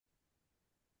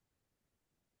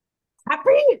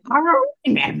Happy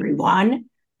Halloween, everyone.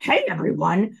 Hey,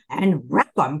 everyone, and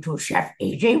welcome to Chef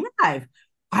AJ Live.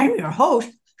 I'm your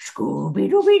host, Scooby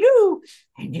Dooby Doo,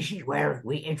 and this is where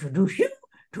we introduce you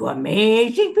to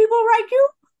amazing people like you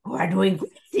who are doing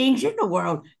great things in the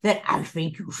world that I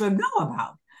think you should know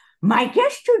about. My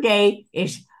guest today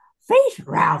is Faith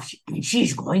Rouse, and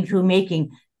she's going to be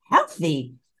making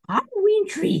healthy Halloween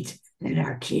treats that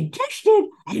are kid tested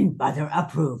and mother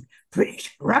approved. Please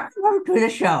welcome her to the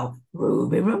show,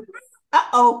 Ruby.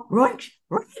 Uh-oh, Rocky.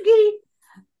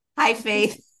 Hi,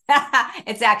 Faith.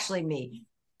 It's actually me.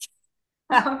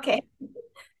 Okay.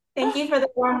 Thank you for the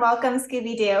warm welcome,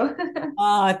 Scooby Doo.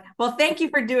 Well, thank you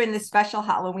for doing this special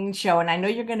Halloween show. And I know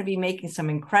you're going to be making some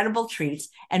incredible treats.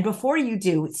 And before you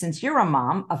do, since you're a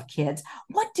mom of kids,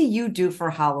 what do you do for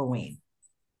Halloween?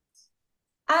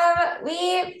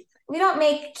 We don't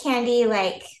make candy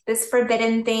like this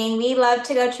forbidden thing. We love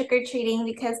to go trick-or-treating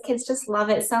because kids just love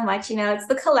it so much. You know, it's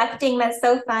the collecting that's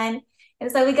so fun.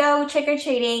 And so we go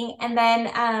trick-or-treating, and then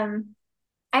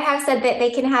I have said that they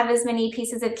can have as many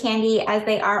pieces of candy as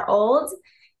they are old.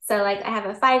 So like I have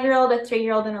a 5-year-old, a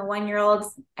 3-year-old, and a 1-year-old.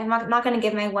 I'm not going to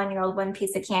give my 1-year-old one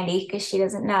piece of candy because she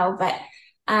doesn't know. But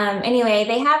anyway,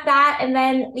 they have that. And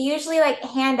then we usually like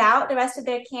hand out the rest of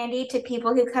their candy to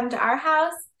people who come to our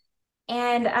house.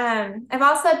 And I've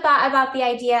also thought about the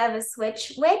idea of a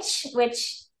switch witch,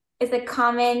 which is a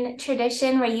common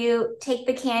tradition where you take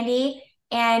the candy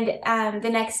and the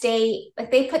next day, like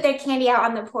they put their candy out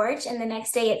on the porch and the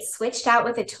next day it's switched out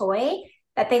with a toy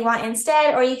that they want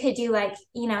instead. Or you could do like,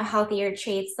 healthier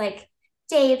treats like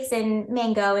dates and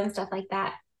mango and stuff like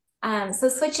that. So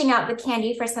switching out the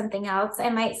candy for something else, I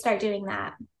might start doing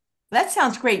that. That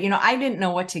sounds great. I didn't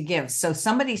know what to give. So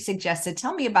somebody suggested,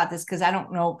 tell me about this because I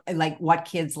don't know like what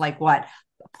kids like what.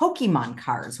 Pokemon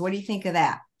cards. What do you think of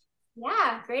that?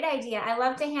 Yeah, great idea. I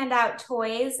love to hand out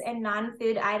toys and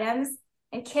non-food items,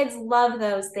 and kids love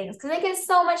those things because they get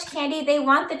so much candy. They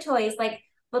want the toys, like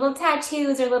little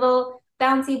tattoos or little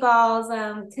bouncy balls,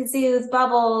 kazoos,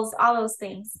 bubbles, all those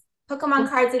things. Pokemon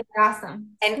cards are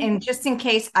awesome. And just in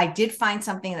case, I did find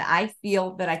something that I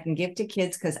feel that I can give to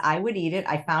kids because I would eat it.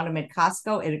 I found them at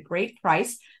Costco at a great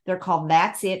price. They're called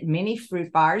That's It mini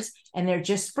fruit bars, and they're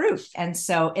just fruit. And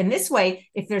so in this way,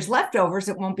 if there's leftovers,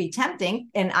 it won't be tempting,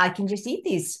 and I can just eat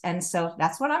these. And so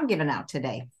that's what I'm giving out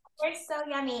today. They're so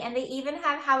yummy, and they even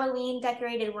have Halloween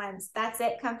decorated ones. That's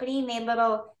It Company made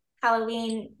little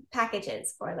Halloween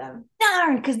packages for them.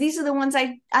 Darn, because these are the ones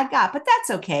I got, but that's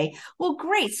okay. Well,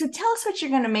 great. So tell us what you're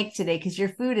going to make today because your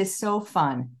food is so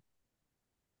fun.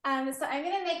 So I'm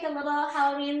gonna make a little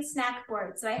Halloween snack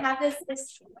board. So I have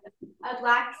this a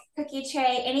black cookie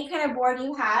tray, any kind of board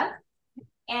you have,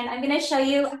 and I'm gonna show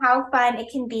you how fun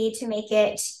it can be to make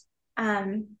it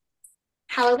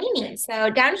Halloweeny.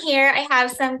 So down here I have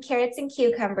some carrots and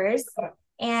cucumbers,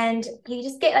 and you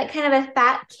just get like kind of a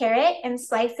fat carrot and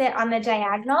slice it on the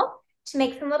diagonal to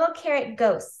make some little carrot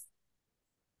ghosts.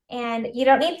 And you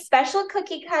don't need special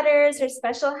cookie cutters or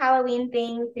special Halloween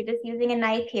things. You're just using a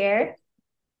knife here.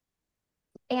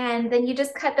 And then you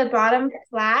just cut the bottom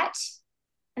flat.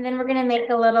 And then we're going to make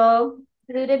a little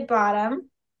fluted bottom,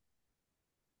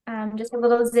 just a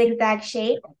little zigzag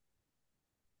shape.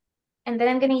 And then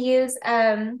I'm going to use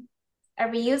a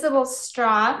reusable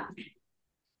straw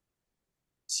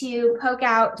to poke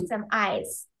out some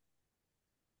eyes.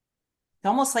 It's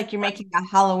almost like you're making a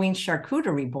Halloween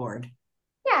charcuterie board.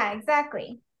 Yeah,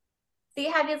 exactly. So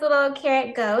you have these little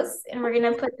carrot ghosts, and we're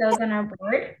going to put those on our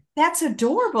board. That's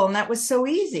adorable, and that was so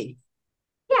easy.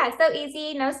 Yeah, so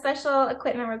easy, no special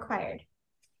equipment required.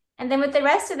 And then with the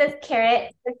rest of this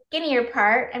carrot, the skinnier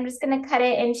part, I'm just going to cut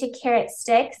it into carrot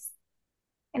sticks.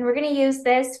 And we're going to use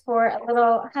this for a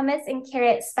little hummus and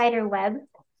carrot spider web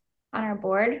on our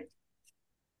board.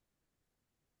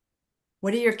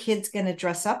 What are your kids going to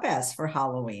dress up as for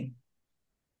Halloween?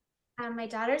 My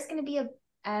daughter's going to be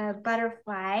a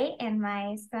butterfly, and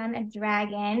my son a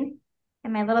dragon,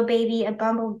 and my little baby a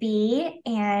bumblebee.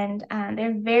 And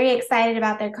they're very excited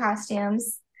about their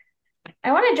costumes.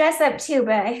 I want to dress up too,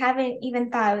 but I haven't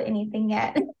even thought of anything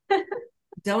yet.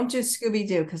 Don't do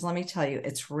Scooby-Doo, because let me tell you,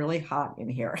 it's really hot in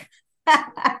here.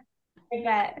 I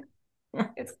bet.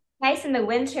 It's nice in the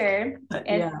winter.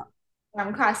 Yeah.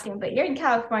 Warm costume, but you're in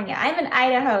California. I'm in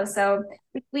Idaho, so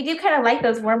we do kind of like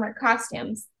those warmer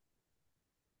costumes.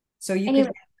 So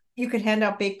you could hand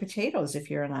out baked potatoes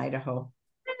if you're in Idaho.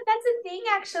 That's a thing,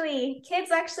 actually. Kids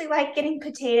actually like getting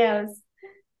potatoes.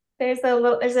 There's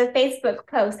a Facebook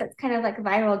post that's kind of like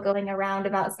viral going around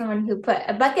about someone who put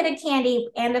a bucket of candy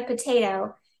and a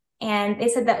potato, and they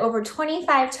said that over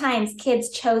 25 times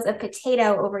kids chose a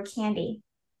potato over candy.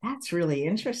 That's really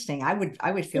interesting. I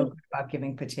would feel good about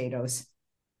giving potatoes.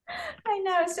 I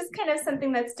know, it's just kind of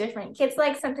something that's different. Kids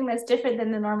like something that's different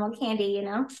than the normal candy, you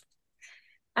know?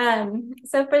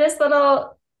 So for this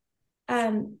little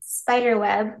spider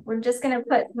web, we're just gonna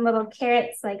put some little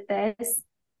carrots like this.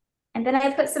 And then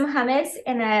I put some hummus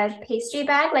in a pastry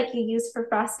bag like you use for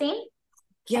frosting.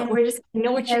 Yeah, And we're just you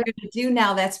know what you're going to do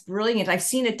now. That's brilliant. I've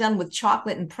seen it done with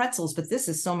chocolate and pretzels, but this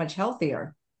is so much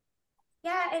healthier.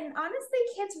 yeah, and honestly,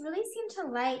 kids really seem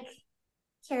to like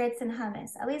carrots and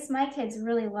hummus. At least my kids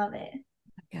really love it.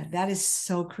 Yeah, that is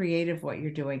so creative what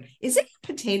you're doing. Is it a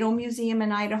potato museum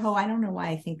in Idaho? I don't know why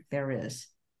I think there is.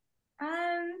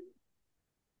 Um,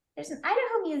 there's an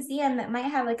Idaho museum that might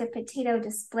have like a potato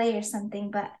display or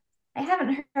something, but I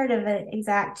haven't heard of an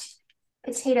exact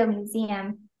potato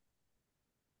museum.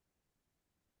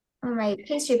 Oh, my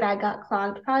pastry bag got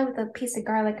clogged, probably with a piece of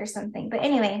garlic or something. But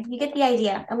anyway, you get the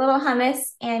idea. A little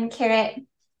hummus and carrot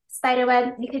spider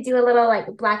web. You could do a little like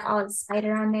black olive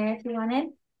spider on there if you wanted.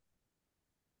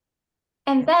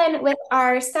 And then with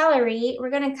our celery, we're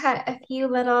going to cut a few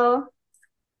little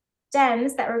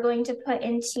stems that we're going to put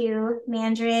into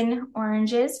mandarin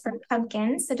oranges for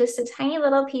pumpkins. So just a tiny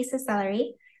little piece of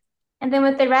celery. And then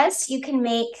with the rest, you can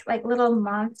make like little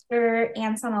monster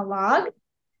ants on a log.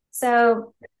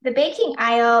 So the baking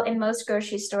aisle in most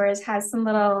grocery stores has some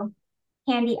little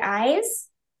candy eyes.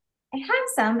 I have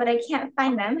some, but I can't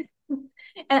find them.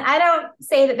 And I don't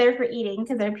say that they're for eating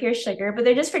because they're pure sugar, but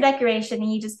they're just for decoration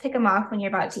and you just pick them off when you're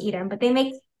about to eat them. But they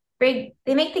make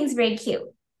things very cute.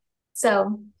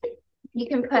 So you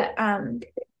can put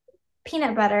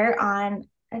peanut butter on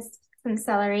some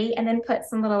celery and then put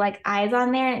some little like eyes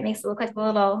on there and it makes it look like a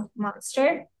little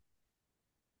monster.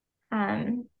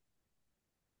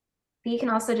 You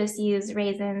can also just use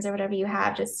raisins or whatever you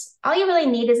have. Just all you really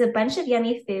need is a bunch of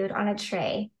yummy food on a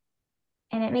tray.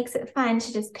 And it makes it fun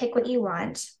to just pick what you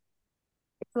want. So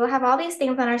we'll have all these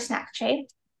things on our snack tray.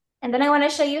 And then I want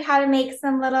to show you how to make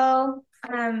some little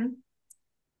kind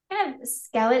of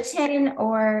skeleton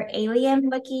or alien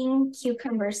looking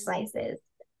cucumber slices.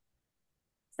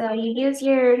 So you use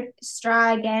your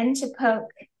straw again to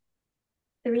poke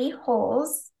 3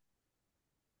 holes.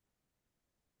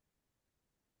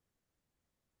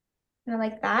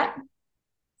 Like that.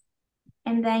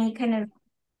 And then you kind of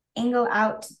angle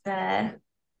out the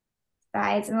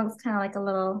sides and it looks kind of like a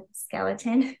little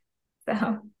skeleton. So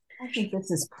I think this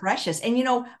is precious. And you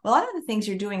know, a lot of the things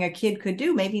you're doing a kid could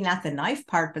do, maybe not the knife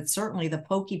part, but certainly the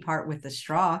pokey part with the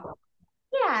straw.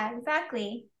 yeah,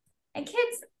 exactly. And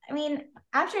kids, I mean,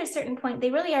 after a certain point,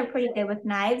 they really are pretty good with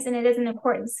knives, and it is an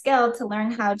important skill to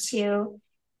learn how to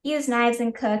use knives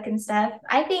and cook and stuff.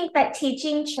 I think that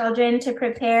teaching children to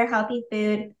prepare healthy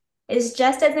food is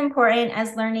just as important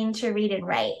as learning to read and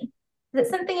write.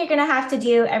 It's something you're going to have to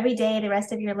do every day the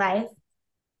rest of your life.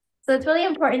 So it's really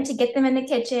important to get them in the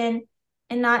kitchen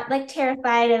and not like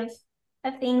terrified of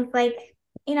things like,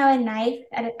 you know, a knife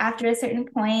after a certain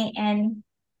point and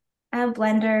a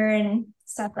blender and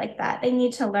stuff like that. They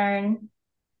need to learn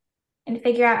and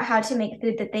figure out how to make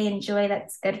food that they enjoy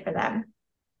that's good for them.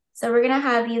 So we're going to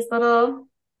have these little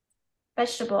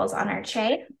vegetables on our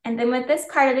tray. And then with this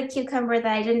part of the cucumber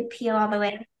that I didn't peel all the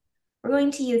way, we're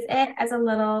going to use it as a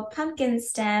little pumpkin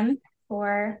stem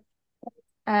for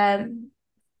a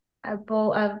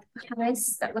bowl of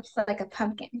hummus that looks like a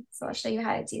pumpkin. So I'll show you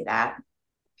how to do that.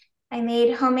 I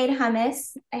made homemade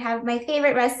hummus. I have my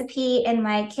favorite recipe in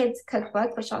my kids'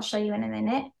 cookbook, which I'll show you in a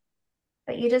minute.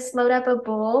 But you just load up a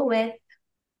bowl with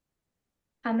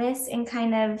hummus and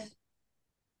kind of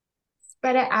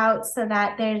spread it out so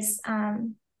that there's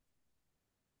kind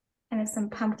of some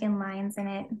pumpkin lines in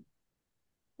it,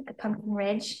 like a pumpkin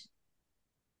ridge.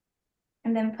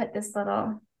 And then put this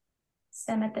little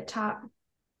stem at the top.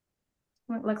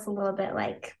 It looks a little bit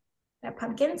like a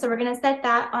pumpkin. So we're going to set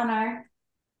that on our...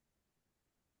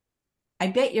 I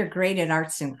bet you're great at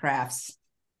arts and crafts.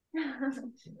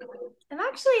 I'm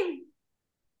actually,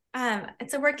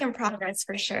 it's a work in progress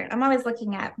for sure. I'm always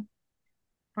looking at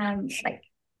like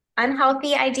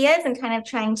unhealthy ideas and kind of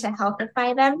trying to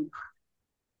healthify them.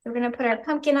 So we're going to put our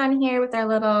pumpkin on here with our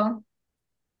little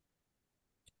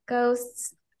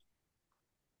ghosts,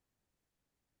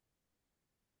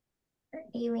 our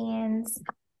aliens.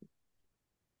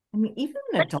 I mean, even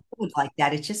an adult would like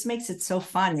that. It just makes it so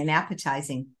fun and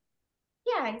appetizing.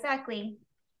 Yeah, exactly.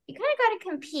 You kind of got to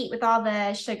compete with all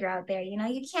the sugar out there. You know,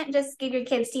 you can't just give your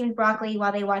kids steamed broccoli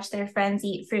while they watch their friends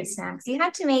eat fruit snacks. You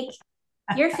have to make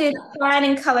your food fun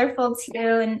and colorful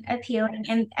too and appealing.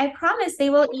 And I promise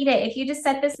they will eat it. If you just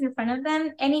set this in front of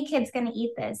them, any kid's going to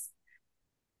eat this.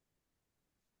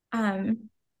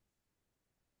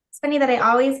 funny that I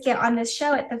always get on this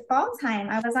show at the fall time.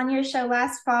 I was on your show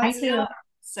last fall I too. know.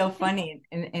 So funny.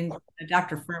 And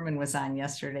Dr. Furman was on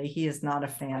yesterday. He is not a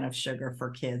fan of sugar for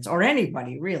kids or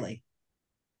anybody, really.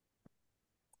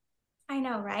 I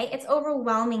know, right? It's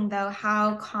overwhelming though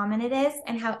how common it is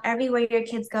and how everywhere your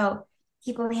kids go,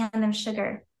 people hand them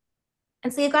sugar.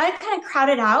 And so you've got to kind of crowd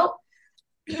it out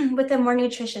with the more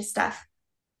nutritious stuff.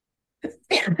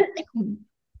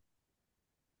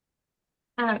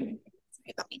 Sorry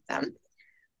about my thumb.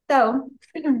 So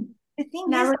The thing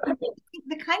now is,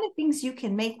 the kind of things you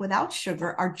can make without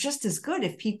sugar are just as good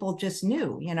if people just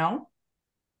knew, you know?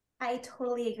 I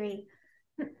totally agree.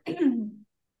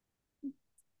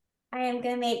 I am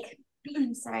gonna make,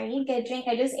 sorry, I need to get a drink.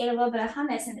 I just ate a little bit of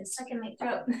hummus and it's stuck in my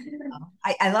throat.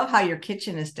 I love how your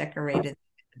kitchen is decorated,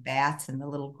 the bats and the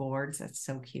little gourds. That's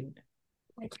so cute.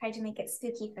 I tried to make it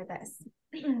spooky for this.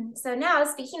 So now,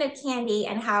 speaking of candy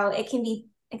and how it can be,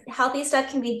 healthy stuff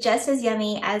can be just as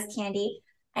yummy as candy,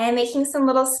 I am making some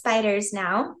little spiders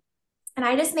now. And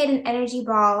I just made an energy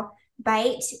ball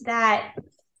bite that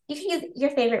you can use your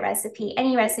favorite recipe,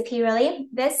 any recipe really.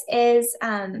 This is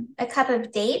a cup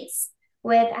of dates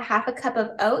with a half a cup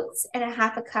of oats and a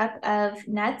half a cup of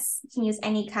nuts. You can use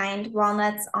any kind,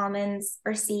 walnuts, almonds,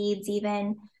 or seeds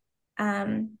even.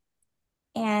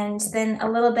 And then a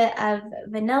little bit of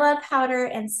vanilla powder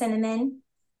and cinnamon.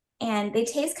 And they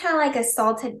taste kind of like a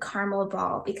salted caramel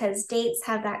ball because dates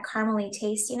have that caramely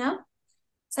taste, you know?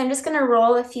 So I'm just going to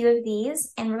roll a few of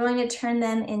these and we're going to turn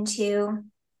them into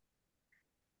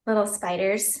little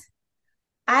spiders.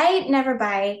 I never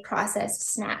buy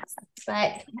processed snacks,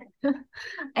 but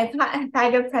I bought a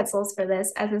bag of pretzels for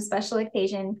this as a special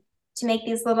occasion to make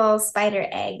these little spider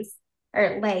eggs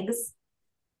or legs.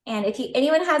 And if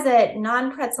anyone has a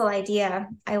non-pretzel idea,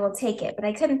 I will take it, but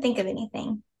I couldn't think of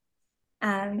anything.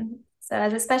 So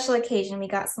as a special occasion, we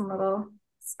got some little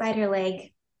spider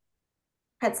leg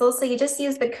pretzels. So you just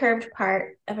use the curved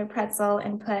part of a pretzel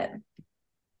and put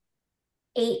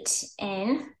 8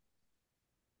 in.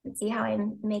 Let's see how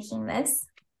I'm making this.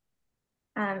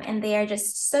 And they are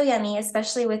just so yummy,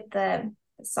 especially with the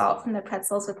salt from the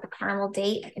pretzels with the caramel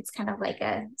date. It's kind of like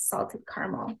a salted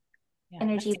caramel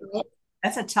energy.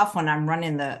 That's a tough one. I'm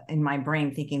running in my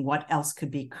brain thinking what else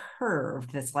could be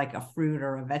curved that's like a fruit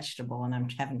or a vegetable, and I'm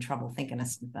having trouble thinking of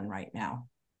something right now.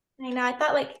 I know. I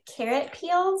thought like carrot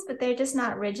peels, but they're just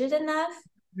not rigid enough.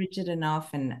 Rigid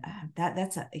enough, and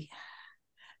that's all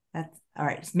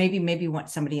right. Maybe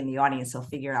want somebody in the audience will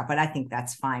figure out, but I think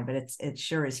that's fine. But it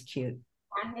sure is cute.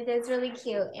 Yeah, it is really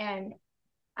cute, and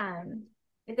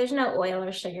there's no oil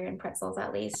or sugar in pretzels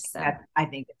at least. So I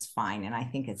think it's fine, and I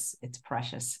think it's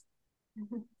precious.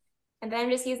 And then I'm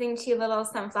just using 2 little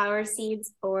sunflower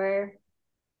seeds for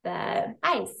the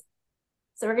eyes.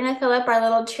 So we're gonna fill up our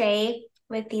little tray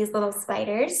with these little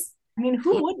spiders. I mean,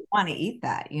 who wouldn't want to eat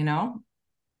that, you know?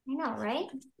 I know, right?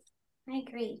 I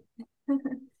agree. So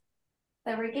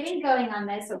we're getting going on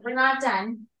this, but we're not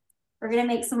done. We're gonna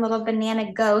make some little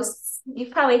banana ghosts.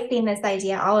 You've probably seen this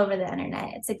idea all over the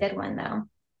internet. It's a good one though.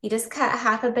 You just cut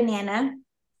half a banana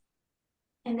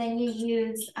and then you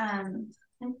use,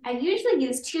 I usually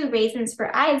use 2 raisins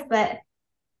for eyes, but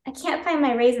I can't find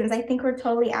my raisins. I think we're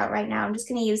totally out right now. I'm just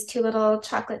gonna use 2 little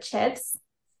chocolate chips.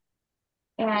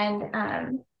 And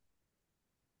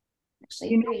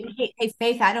actually, you know, hey,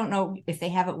 Faith, I don't know if they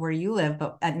have it where you live,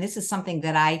 but and this is something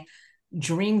that I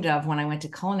dreamed of when I went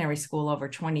to culinary school over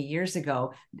 20 years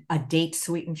ago, a date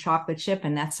sweetened chocolate chip.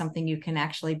 And that's something you can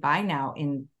actually buy now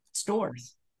in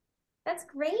stores. That's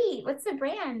great. What's the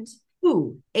brand?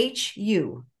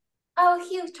 HU. Oh,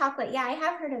 Hughes chocolate. Yeah, I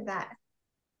have heard of that.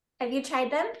 Have you tried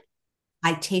them?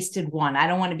 I tasted one. I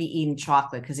don't want to be eating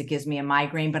chocolate because it gives me a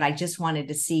migraine, but I just wanted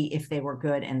to see if they were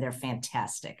good, and they're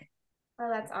fantastic. Oh,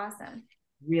 that's awesome.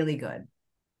 Really good.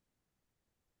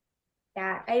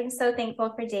 Yeah, I'm so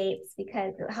thankful for dates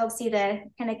because it helps you to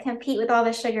kind of compete with all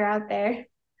the sugar out there.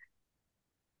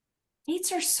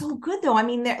 Dates are so good though. I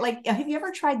mean, they're like, have you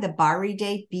ever tried the Bari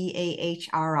date,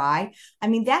 BAHRI? I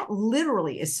mean, that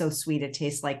literally is so sweet. It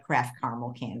tastes like Kraft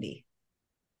caramel candy.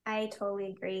 I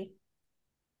totally agree.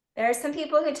 There are some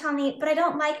people who tell me, but I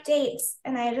don't like dates,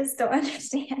 and I just don't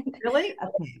understand. Really?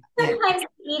 Okay. Sometimes I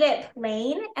eat it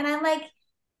plain, and I'm like,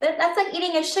 that's like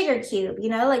eating a sugar cube, you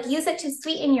know, like use it to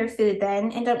sweeten your food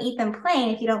then, and don't eat them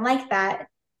plain if you don't like that,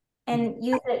 and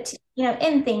use it to, you know,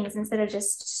 in things instead of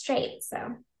just straight.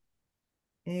 So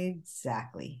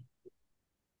exactly.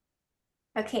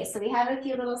 okay, so we have a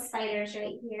few little spiders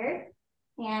right here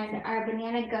and our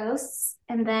banana ghosts,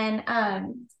 and then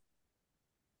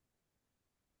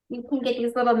you can get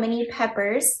these little mini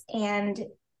peppers and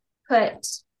put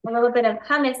a little bit of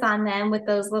hummus on them with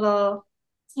those little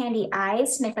candy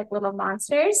eyes to make like little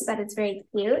monsters. That is very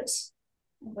cute.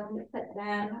 I'm going to put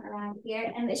them around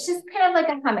here. And it's just kind of like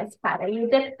a hummus platter. You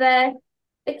dip the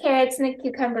carrots and the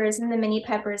cucumbers and the mini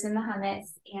peppers in the hummus.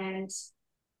 And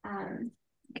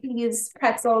you can use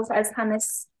pretzels as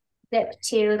hummus dip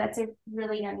too. That's a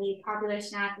really yummy, popular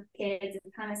snack with kids.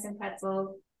 It's hummus and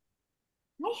pretzels.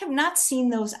 I have not seen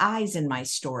those eyes in my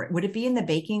store. Would it be in the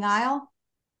baking aisle?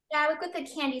 Yeah, look with the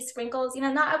candy sprinkles. You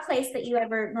know, not a place that you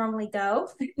ever normally go.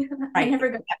 I Right. never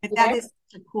go But there. that is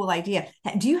a cool idea.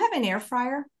 Do you have an air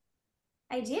fryer?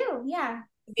 I do, yeah.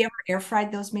 Have you ever air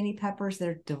fried those mini peppers?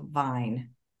 They're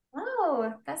divine.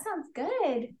 Oh, that sounds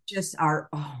good. Just are,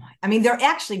 oh my, I mean, they're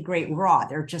actually great raw.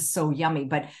 They're just so yummy,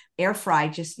 but air fry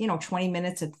just, 20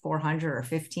 minutes at 400 or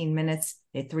 15 minutes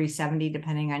at 370,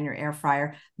 depending on your air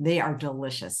fryer. They are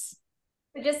delicious.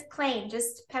 But just plain,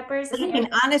 just peppers I and mean,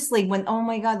 honestly, oh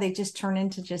my God, they just turn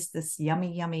into just this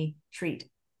yummy, yummy treat.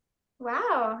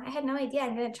 wow, I had no idea.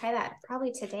 I'm gonna try that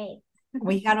probably today.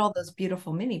 We got all those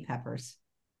beautiful mini peppers.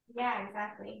 Yeah,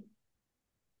 exactly.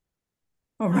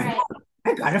 All right.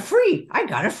 I got a free. I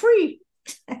got a free.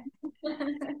 I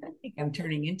think I'm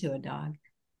turning into a dog.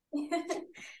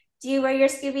 Do you wear your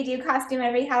Scooby-Doo costume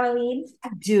every Halloween? I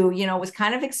do. It was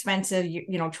kind of expensive,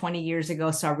 20 years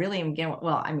ago. So I really am getting,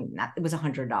 well, I mean, it was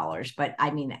 $100, but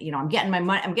I mean, I'm getting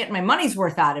my money's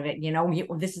worth out of it.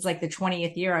 This is like the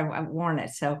 20th year I've worn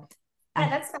it. So Yeah,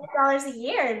 that's $5 a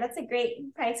year. That's a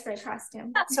great price for a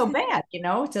costume. not so bad,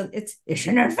 It's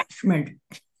an investment.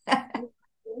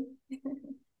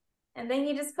 And then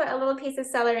you just put a little piece of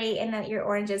celery in your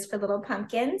oranges for little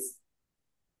pumpkins.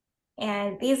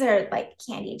 And these are like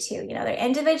candy too. They're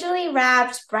individually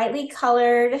wrapped, brightly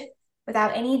colored,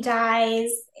 without any dyes,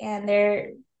 and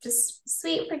they're just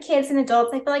sweet for kids and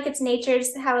adults. I feel like it's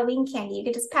nature's Halloween candy. You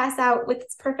could just pass out with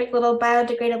its perfect little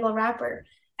biodegradable wrapper.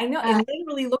 I know it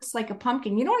literally looks like a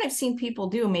pumpkin. You know what I've seen people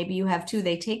do? Maybe you have too.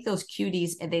 They take those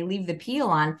cuties and they leave the peel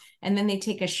on, and then they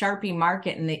take a Sharpie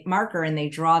marker and they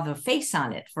draw the face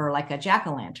on it for like a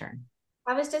jack-o'-lantern.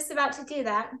 I was just about to do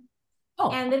that. Oh.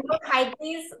 And then we'll hide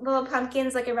these little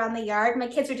pumpkins like around the yard. My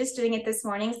kids were just doing it this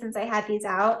morning since I had these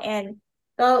out, and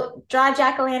they'll draw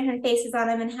jack-o'-lantern faces on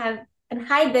them and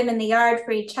hide them in the yard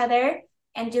for each other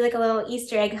and do like a little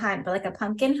Easter egg hunt, but like a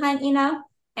pumpkin hunt,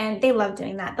 and they love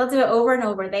doing that. They'll do it over and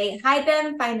over. They hide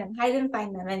them, find them, hide them,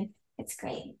 find them, and it's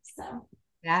great. So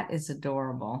that is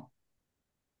adorable.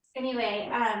 anyway,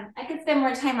 I could spend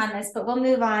more time on this, but we'll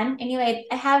move on. Anyway,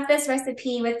 I have this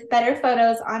recipe with better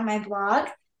photos on my blog.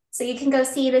 So you can go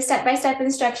see the step-by-step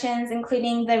instructions,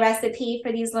 including the recipe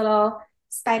for these little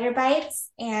spider bites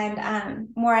and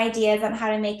more ideas on how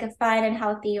to make a fun and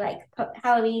healthy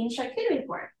Halloween charcuterie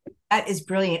board. That is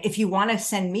brilliant. If you want to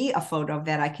send me a photo of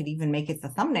that, I could even make it the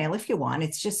thumbnail if you want.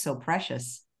 It's just so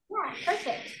precious. Yeah,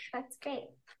 perfect. That's great.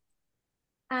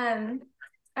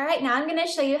 All right, now I'm going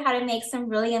to show you how to make some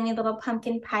really yummy little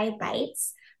pumpkin pie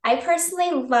bites. I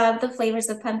personally love the flavors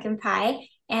of pumpkin pie,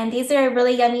 and these are a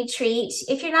really yummy treat.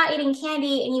 If you're not eating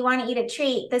candy and you want to eat a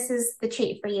treat, this is the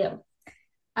treat for you.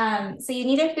 So you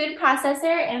need a food processor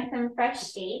and some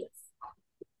fresh dates,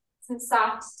 some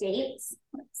soft dates.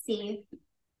 Let's see.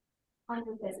 I'll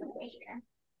do this over here.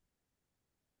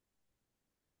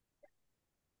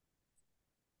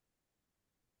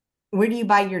 Where do you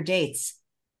buy your dates?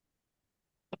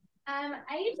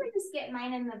 I usually just get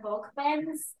mine in the bulk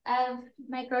bins of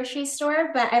my grocery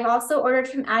store, but I've also ordered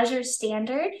from Azure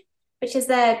Standard, which is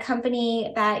a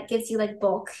company that gives you like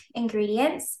bulk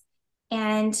ingredients.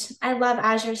 And I love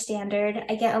Azure Standard.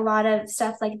 I get a lot of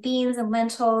stuff like beans and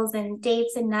lentils and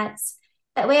dates and nuts.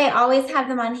 That way I always have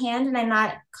them on hand and I'm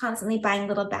not constantly buying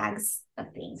little bags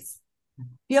of things. Do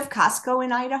you have Costco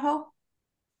in Idaho?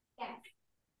 Yes.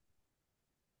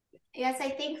 Yes, I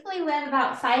thankfully live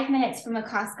about 5 minutes from a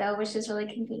Costco, which is really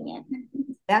convenient.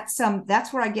 That's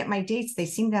where I get my dates. They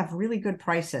seem to have really good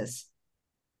prices.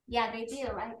 Yeah, they do.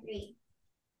 I agree.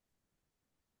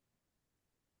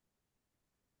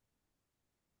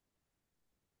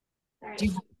 Do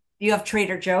you have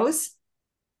Trader Joe's?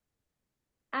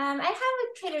 I have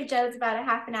a Trader Joe's about a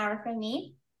half an hour from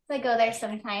me, so I go there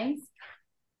sometimes.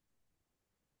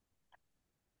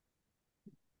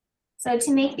 So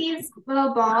to make these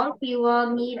little balls, you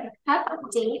will need a cup of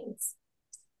dates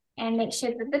and make sure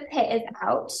that the pit is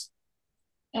out.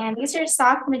 And these are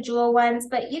soft medjool ones,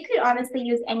 but you could honestly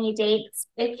use any dates.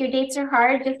 If your dates are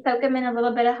hard, just soak them in a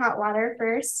little bit of hot water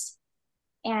first.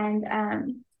 And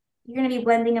you're going to be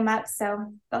blending them up,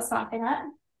 so they'll soften up.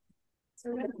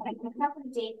 So we're going to put a cup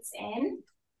of dates in.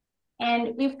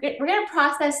 And we're going to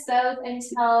process those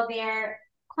until they're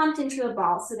clumped into a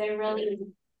ball, so they're really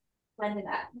blended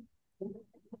up.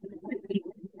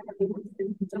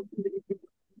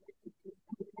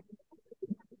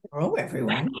 Hello,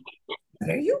 everyone. What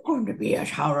are you going to be as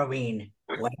Halloween?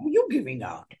 What are you giving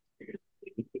out?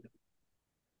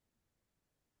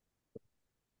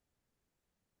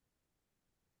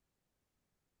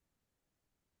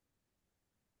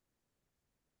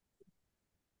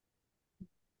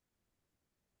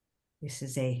 This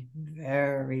is a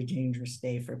very dangerous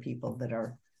day for people that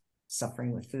are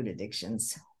suffering with food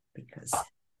addictions because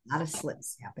a lot of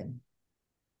slips happen.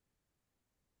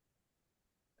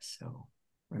 So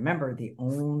remember, the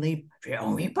only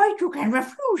bite you can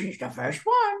refuse is the first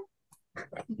one.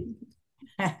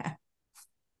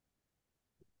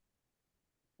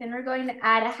 Then we're going to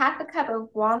add a half a cup of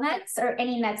walnuts or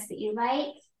any nuts that you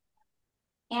like,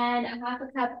 and a half a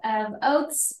cup of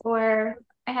oats, or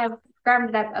I have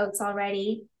ground up oats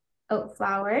already, oat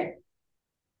flour.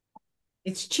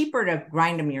 It's cheaper to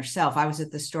grind them yourself. I was at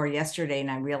the store yesterday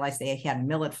and I realized they had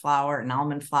millet flour and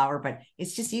almond flour, but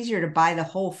it's just easier to buy the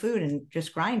whole food and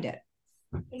just grind it.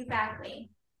 Exactly.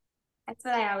 That's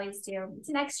what I always do. It's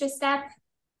an extra step.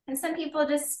 And some people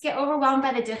just get overwhelmed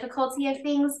by the difficulty of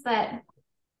things, but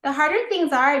the harder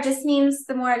things are, it just means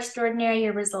the more extraordinary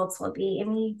your results will be.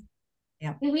 And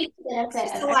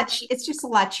it's just a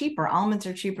lot cheaper. Almonds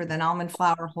are cheaper than almond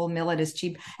flour. Whole millet is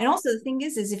cheap. And also the thing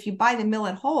is if you buy the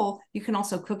millet whole, you can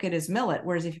also cook it as millet.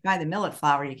 Whereas if you buy the millet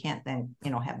flour, you can't then,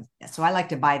 have it. So I like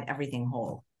to buy everything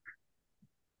whole.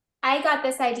 I got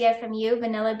this idea from you,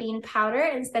 vanilla bean powder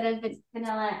instead of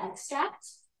vanilla extract.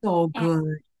 So good.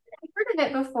 I've heard of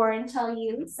it before until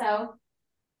you. So,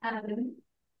 all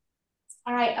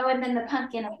right. Oh, and then the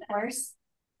pumpkin, of course.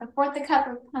 A fourth a cup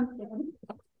of pumpkin.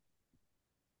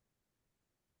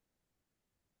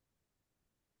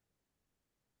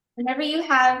 Whenever you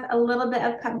have a little bit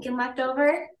of pumpkin left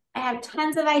over, I have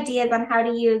tons of ideas on how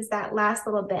to use that last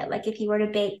little bit. Like if you were to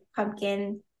bake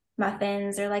pumpkin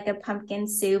muffins or like a pumpkin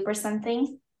soup or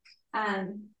something.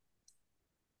 On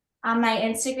my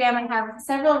Instagram, I have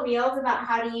several reels about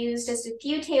how to use just a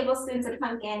few tablespoons of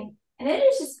pumpkin, and it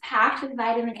is just packed with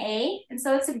vitamin A. And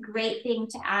so it's a great thing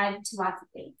to add to lots of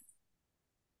things.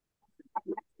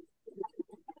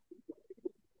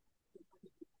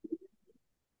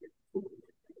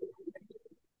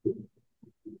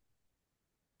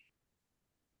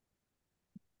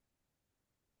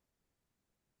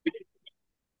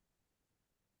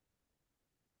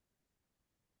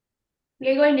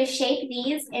 We're going to shape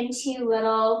these into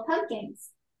little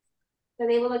pumpkins. So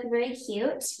they will look very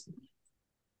cute.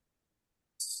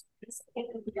 Just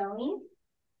get them going.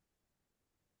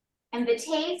 And the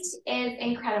taste is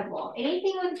incredible.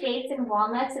 Anything with dates and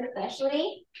walnuts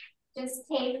especially just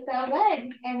tastes so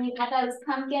good. And you got those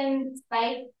pumpkin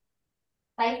spices,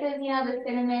 the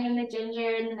cinnamon and the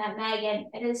ginger and the nutmeg, and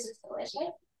it is just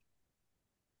delicious.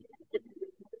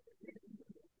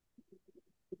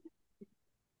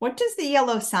 What does the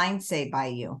yellow sign say by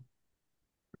you?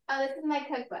 Oh, this is my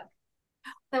cookbook.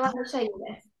 So I want to show you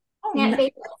this. Oh,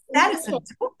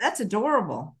 that's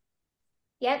adorable.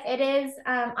 Yep, it is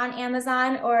on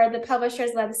Amazon or the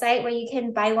publisher's website where you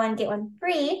can buy one, get one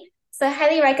free. So I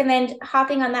highly recommend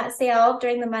hopping on that sale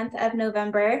during the month of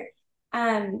November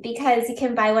because you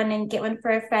can buy one and get one for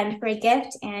a friend for a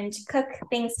gift and cook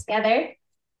things together.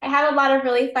 I have a lot of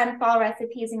really fun fall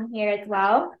recipes in here as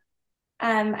well.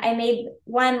 I made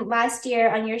one last year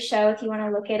on your show if you want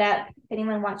to look it up. If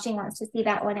anyone watching wants to see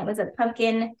that one, it was a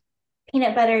pumpkin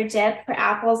peanut butter dip for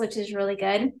apples, which is really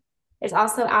good. There's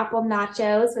also apple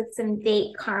nachos with some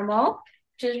date caramel,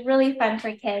 which is really fun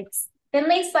for kids.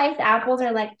 Thinly sliced apples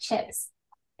are like chips.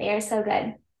 They are so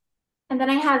good. And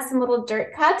then I have some little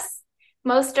dirt cups.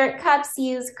 Most dirt cups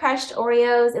use crushed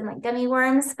Oreos and like gummy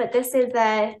worms, but this is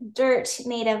a dirt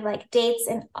made of like dates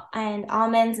and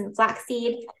almonds and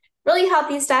flaxseed. Really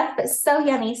healthy stuff, but so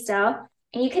yummy still.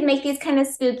 And you can make these kind of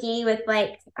spooky with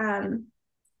like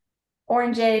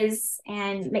oranges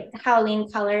and make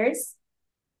Halloween colors.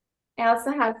 I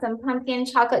also have some pumpkin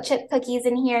chocolate chip cookies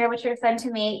in here, which are fun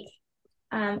to make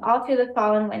all through the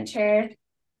fall and winter.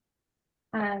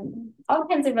 All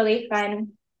kinds of really fun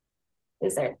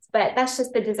desserts, but that's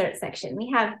just the dessert section. We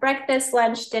have breakfast,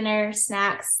 lunch, dinner,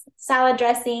 snacks, salad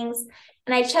dressings,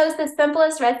 and I chose the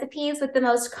simplest recipes with the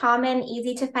most common,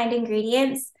 easy to find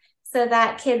ingredients so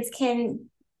that kids can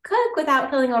cook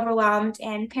without feeling overwhelmed,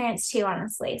 and parents too,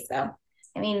 honestly. So,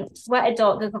 I mean, what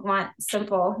adult doesn't want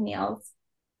simple meals?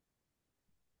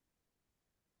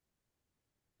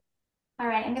 All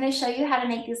right, I'm going to show you how to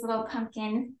make these little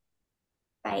pumpkin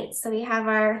bites. So we have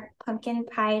our pumpkin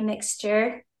pie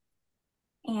mixture,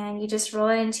 and you just roll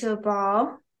it into a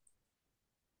ball.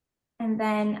 And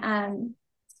then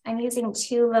I'm using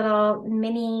two little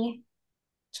mini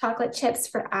chocolate chips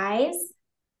for eyes,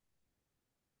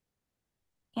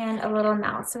 and a little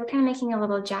mouth. So we're kind of making a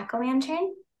little jack-o'-lantern.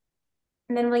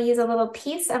 And then we'll use a little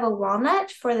piece of a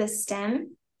walnut for the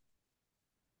stem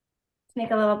to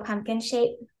make a little pumpkin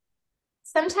shape.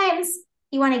 Sometimes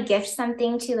you want to gift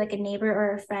something to like a neighbor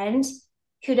or a friend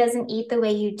who doesn't eat the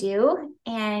way you do,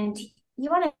 and you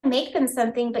want to make them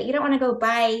something, but you don't want to go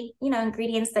buy,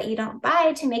 ingredients that you don't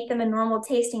buy to make them a normal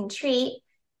tasting treat.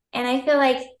 And I feel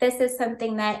like this is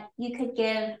something that you could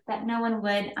give that no one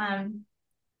would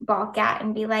balk at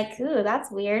and be like, ooh, that's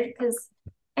weird. Because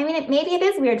I mean, maybe it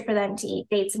is weird for them to eat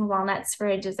dates and walnuts for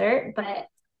a dessert, but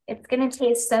it's going to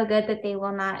taste so good that they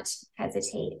will not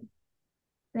hesitate.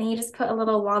 And then you just put a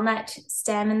little walnut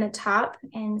stem in the top,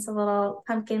 and it's a little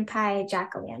pumpkin pie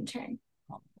jack-o'-lantern.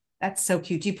 That's so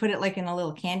cute. Do you put it like in a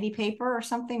little candy paper or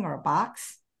something, or a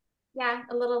box? Yeah,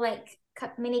 a little like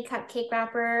mini cupcake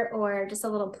wrapper, or just a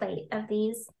little plate of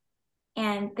these.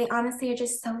 And they honestly are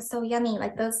just so, so yummy.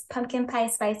 Like those pumpkin pie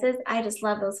spices, I just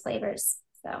love those flavors.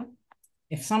 So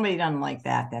if somebody doesn't like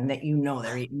that, then that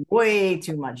they're eating way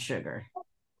too much sugar.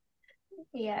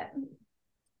 Yeah.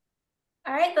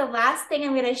 All right, the last thing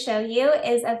I'm going to show you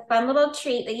is a fun little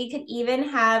treat that you could even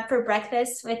have for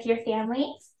breakfast with your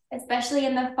family, especially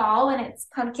in the fall when it's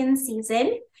pumpkin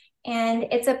season. And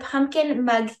it's a pumpkin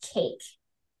mug cake.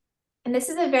 And this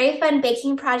is a very fun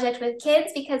baking project with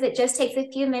kids because it just takes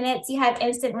a few minutes. You have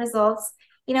instant results.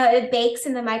 It bakes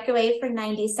in the microwave for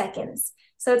 90 seconds.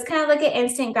 So it's kind of like an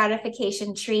instant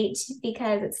gratification treat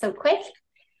because it's so quick.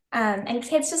 And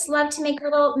kids just love to make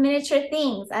little miniature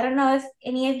things. I don't know if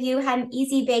any of you had an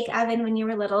easy bake oven when you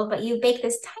were little, but you bake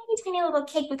this tiny, tiny little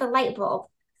cake with a light bulb.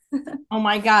 Oh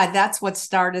my God, that's what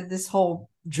started this whole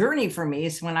journey for me.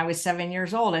 Is when I was 7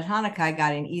 years old at Hanukkah, I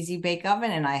got an easy bake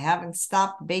oven and I haven't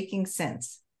stopped baking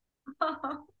since.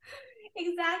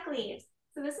 Exactly.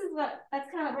 So that's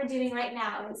kind of what we're doing right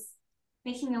now, is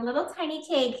making a little tiny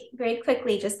cake very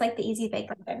quickly, just like the easy bake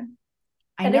oven.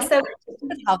 I never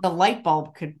understood how the light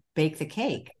bulb could bake the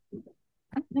cake.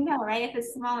 I know, right? If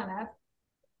it's small enough.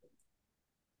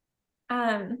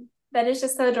 That is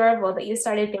just so adorable that you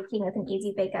started baking with an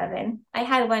easy bake oven. I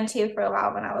had one too for a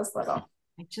while when I was little.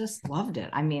 I just loved it.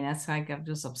 I mean, that's like I'm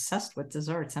just obsessed with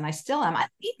desserts, and I still am. I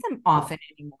don't eat them often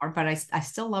anymore, but I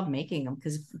still love making them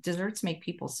because desserts make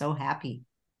people so happy.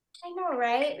 I know,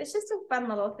 right? It's just a fun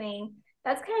little thing.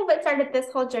 That's kind of what started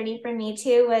this whole journey for me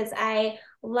too, was I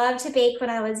loved to bake when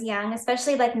I was young,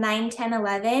 especially like 9, 10,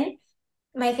 11.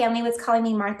 My family was calling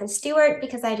me Martha Stewart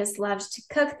because I just loved to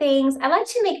cook things. I like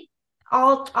to make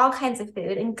all kinds of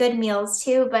food and good meals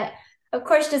too, but of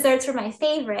course desserts were my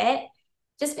favorite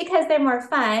just because they're more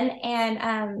fun.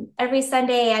 And every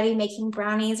Sunday I'd be making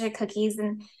brownies or cookies,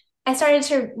 and I started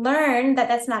to learn that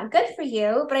that's not good for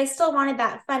you, but I still wanted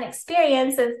that fun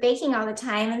experience of baking all the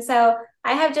time. And so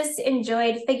I have just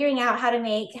enjoyed figuring out how to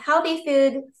make healthy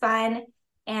food fun.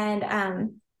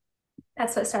 And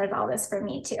that's what started all this for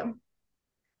me too.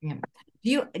 Yeah.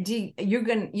 You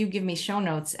give me show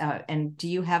notes, and do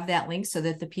you have that link so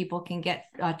that the people can get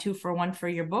 2 for 1 for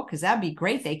your book? Because that'd be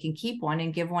great. They can keep one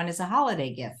and give one as a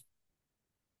holiday gift.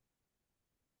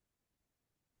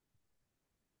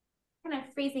 Kind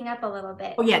of freezing up a little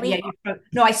bit. Oh yeah.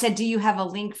 No, I said, do you have a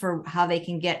link for how they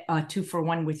can get 2 for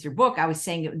 1 with your book? I was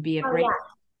saying it would be a great,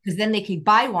 because then they could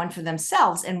buy one for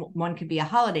themselves, and one could be a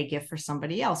holiday gift for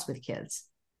somebody else with kids.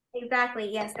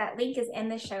 Exactly. Yes, that link is in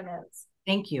the show notes.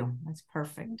 Thank you. That's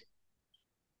perfect.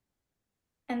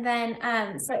 And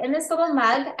then, so in this little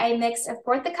mug, I mixed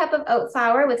 1/4 cup of oat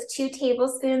flour with 2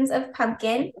 tablespoons of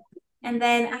pumpkin, and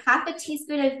then 1/2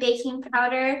 teaspoon of baking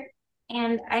powder.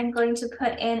 And I'm going to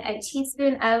put in a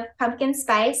teaspoon of pumpkin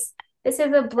spice. This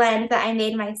is a blend that I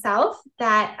made myself,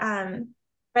 that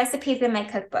recipes in my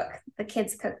cookbook, the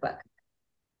kids' cookbook.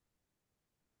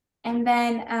 And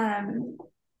then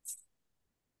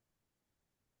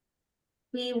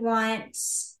we want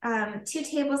 2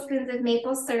 tablespoons of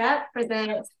maple syrup for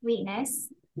the sweetness.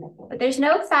 But there's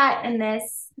no fat in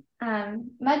this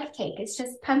mug cake. It's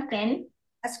just pumpkin.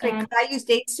 That's great. Could I use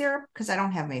date syrup? Because I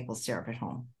don't have maple syrup at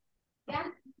home. Yeah,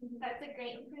 that's a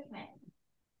great improvement.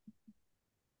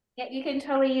 Yeah, you can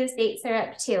totally use date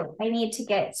syrup too. I need to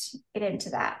get into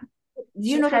that. Did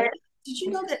you know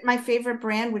that my favorite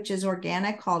brand, which is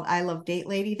organic, called I Love Date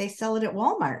Lady, they sell it at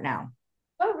Walmart now?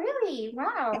 Oh, really?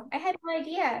 Wow. I had no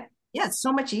idea. Yeah, it's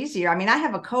so much easier. I mean, I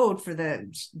have a code for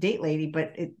the Date Lady,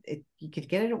 but you could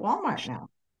get it at Walmart now.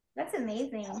 That's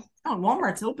amazing. Oh,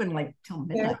 Walmart's open like till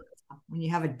midnight. When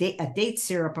you have a date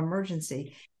syrup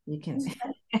emergency, you can.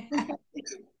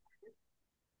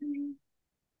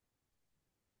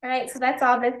 All right, so that's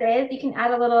all this is. You can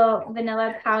add a little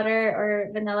vanilla powder or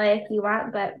vanilla if you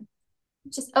want, but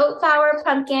just oat flour,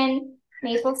 pumpkin,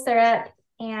 maple syrup,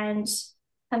 and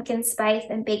pumpkin spice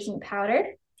and baking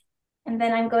powder. And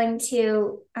then I'm going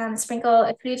to sprinkle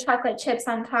a few chocolate chips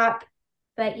on top,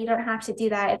 but you don't have to do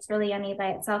that. It's really yummy by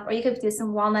itself. Or you could do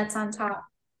some walnuts on top,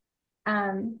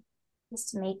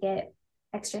 just to make it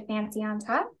extra fancy on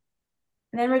top.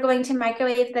 And then we're going to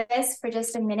microwave this for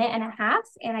just 1.5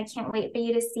 minutes, and I can't wait for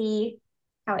you to see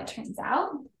how it turns out.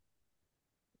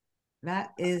 That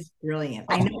is brilliant.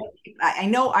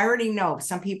 I already know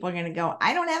some people are going to go,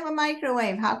 I don't have a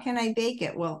microwave. How can I bake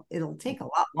it? Well, it'll take a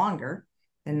lot longer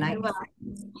than 90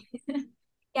 seconds.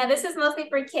 Yeah, this is mostly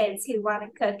for kids who want to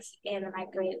cook in the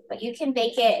microwave, but you can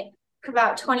bake it for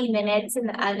about 20 minutes in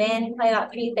the oven, probably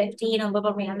about 350 in a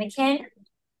little ramekin.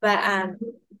 But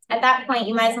at that point,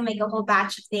 you might as well make a whole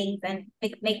batch of things and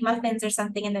make muffins or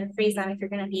something and then freeze them if you're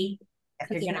going to be If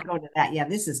you're going to go to that. Yeah,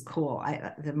 this is cool.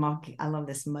 I love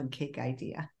this mug cake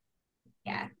idea.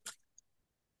 Yeah.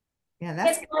 Yeah,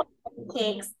 that's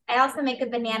cakes. I also make a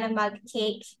banana mug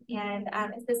cake, and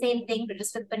it's the same thing, but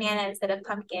just with banana instead of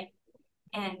pumpkin.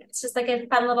 And it's just like a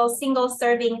fun little single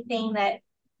serving thing that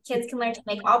kids can learn to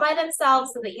make all by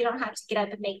themselves so that you don't have to get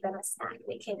up and make them a snack.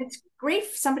 It's great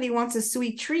if somebody wants a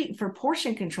sweet treat for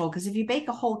portion control, because if you bake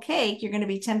a whole cake, you're going to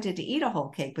be tempted to eat a whole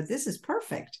cake, but this is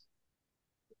perfect.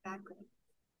 Exactly.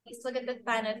 You still get the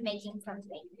fun of making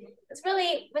something. It's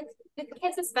really, with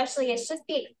kids especially, it's just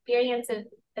the experience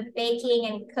of baking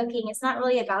and cooking. It's not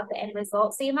really about the end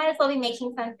result. So you might as well be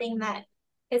making something that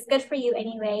is good for you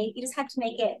anyway. You just have to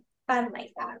make it fun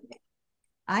like that.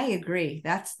 I agree.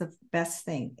 That's the best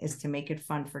thing, is to make it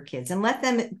fun for kids and let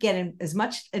them get as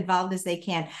much involved as they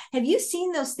can. Have you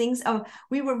seen those things? Oh,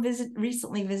 we were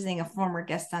recently visiting a former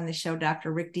guest on the show,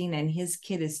 Dr. Rick Dean, and his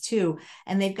kid is 2.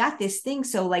 And they've got this thing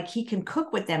so like he can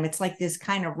cook with them. It's like this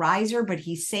kind of riser, but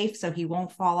he's safe so he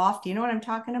won't fall off. Do you know what I'm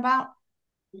talking about?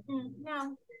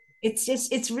 No.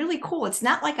 It's really cool. It's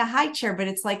not like a high chair, but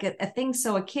it's like a thing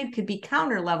so a kid could be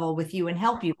counter level with you and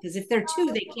help you. Because if they're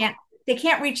 2, they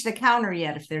can't reach the counter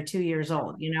yet if they're 2 years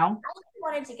old, you know? I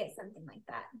wanted to get something like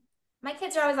that. My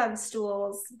kids are always on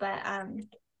stools, but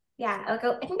yeah,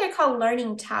 I think they're called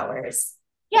learning towers.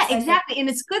 Yeah, exactly. And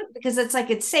it's good because it's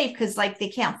like it's safe because like they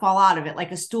can't fall out of it.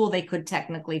 Like a stool, they could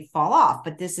technically fall off,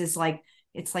 but this is like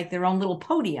it's like their own little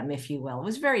podium, if you will. It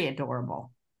was very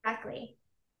adorable. Exactly.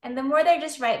 And the more they're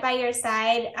just right by your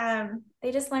side,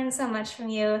 they just learn so much from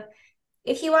you.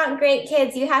 If you want great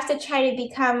kids, you have to try to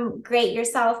become great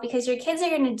yourself, because your kids are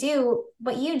going to do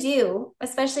what you do,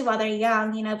 especially while they're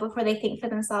young, before they think for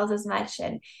themselves as much.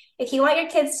 And if you want your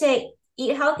kids to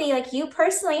eat healthy, like you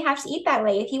personally have to eat that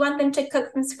way. If you want them to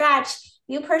cook from scratch,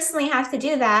 you personally have to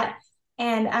do that.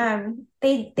 And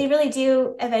they really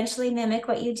do eventually mimic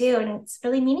what you do. And it's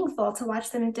really meaningful to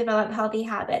watch them develop healthy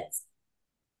habits.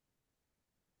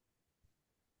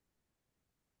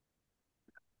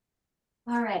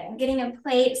 All right, I'm getting a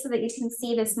plate so that you can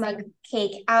see this mug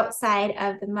cake outside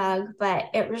of the mug, but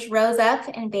it just rose up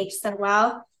and baked so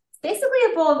well. It's basically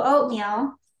a bowl of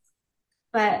oatmeal,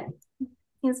 but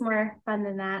it's more fun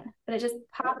than that. But it just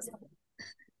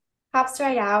pops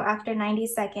right out after 90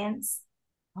 seconds.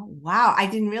 Oh, wow. I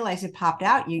didn't realize it popped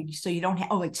out. So you don't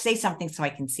have, wait, say something so I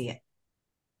can see it.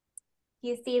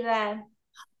 You see the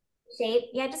shape?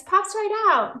 Yeah, it just pops right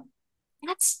out.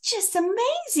 That's just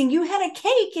amazing. You had a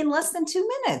cake in less than 2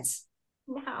 minutes.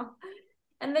 Wow.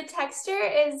 And the texture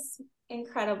is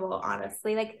incredible,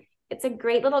 honestly. Like, it's a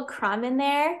great little crumb in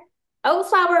there. Oat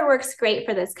flour works great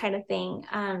for this kind of thing.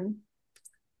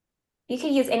 You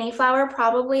could use any flour,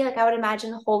 probably. Like, I would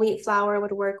imagine whole wheat flour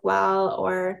would work well,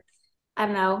 or I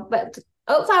don't know. But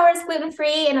oat flour is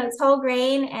gluten-free and it's whole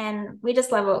grain, and we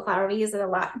just love oat flour. We use it a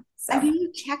lot. So. I mean,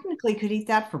 you technically could eat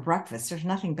that for breakfast. There's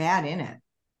nothing bad in it.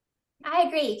 I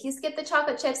agree. If you skip the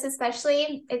chocolate chips,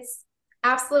 especially, it's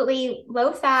absolutely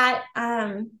low fat,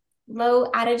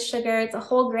 low added sugar. It's a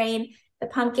whole grain, the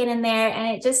pumpkin in there,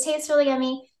 and it just tastes really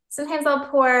yummy. Sometimes I'll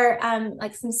pour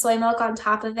like some soy milk on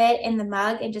top of it in the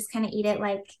mug and just kind of eat it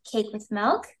like cake with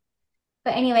milk.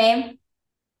 But anyway,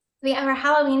 we have our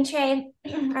Halloween tray,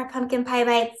 our pumpkin pie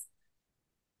bites,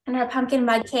 and our pumpkin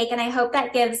mug cake. And I hope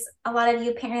that gives a lot of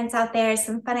you parents out there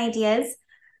some fun ideas.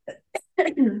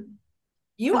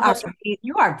 You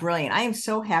are brilliant. I am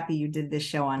so happy you did this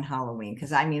show on Halloween,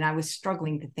 because I mean, I was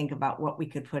struggling to think about what we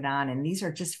could put on, and these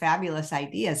are just fabulous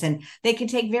ideas, and they can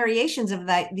take variations of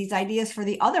these ideas for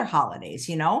the other holidays.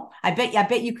 I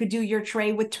bet you could do your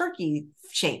tray with turkey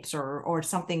shapes or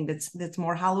something that's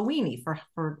more Halloweeny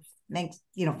for thanks.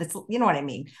 That's, you know what I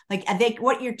mean? Like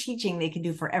what you're teaching, they can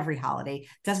do for every holiday. It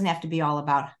doesn't have to be all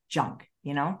about junk.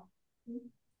 you know?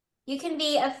 You can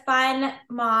be a fun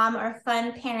mom or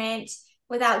fun parent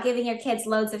without giving your kids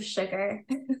loads of sugar.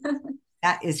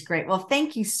 That is great. Well,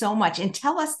 thank you so much. And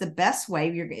tell us the best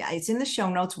way. It's in the show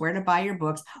notes where to buy your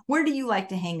books. Where do you like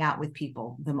to hang out with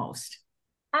people the most?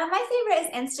 My favorite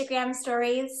is Instagram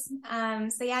stories.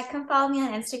 So yeah, come follow me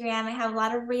on Instagram. I have a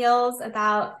lot of reels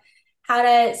about how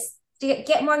to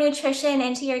get more nutrition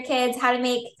into your kids, how to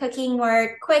make cooking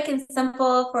more quick and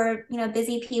simple for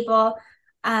busy people.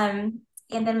 And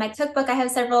then my cookbook, I have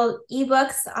several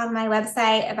ebooks on my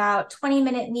website about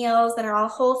 20-minute meals that are all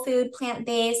whole food,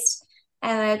 plant-based. I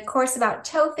have a course about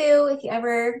tofu. If you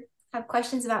ever have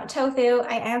questions about tofu,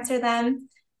 I answer them.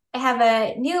 I have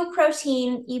a new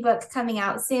protein ebook coming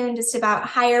out soon, just about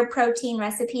higher protein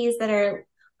recipes that are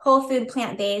whole food,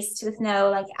 plant-based with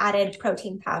no like added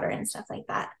protein powder and stuff like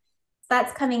that. So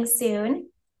that's coming soon.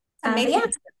 Amazing.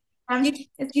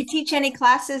 Do you teach any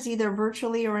classes either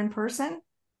virtually or in person?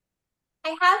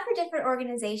 I have for different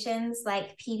organizations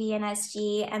like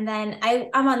PBNSG, and then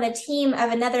I'm on the team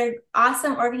of another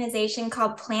awesome organization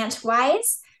called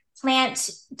PlantWise,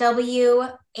 Plant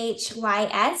WHYS,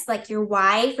 like your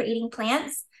Y for eating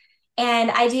plants. And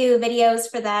I do videos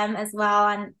for them as well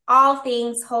on all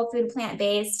things whole food,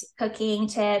 plant-based, cooking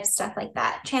tips, stuff like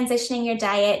that, transitioning your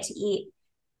diet to eat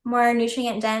more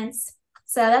nutrient dense.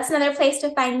 So that's another place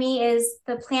to find me is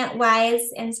the PlantWise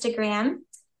Instagram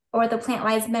or the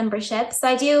PlantWise membership. So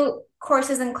I do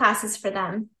courses and classes for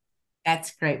them.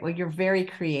 That's great. Well, you're very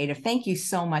creative. Thank you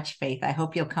so much, Faith. I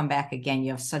hope you'll come back again.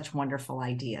 You have such wonderful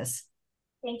ideas.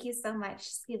 Thank you so much,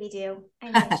 Scooby-Doo.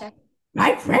 I'm your chef.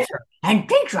 My pleasure. And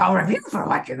thanks all of you for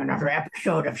watching another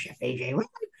episode of Chef AJ Live.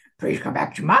 Please come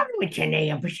back tomorrow at 10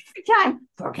 a.m. Pacific time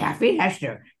for Cafe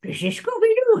Hester. This is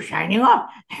Scooby-Doo signing off.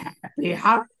 Happy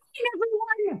Halloween,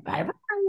 everyone. Bye-bye.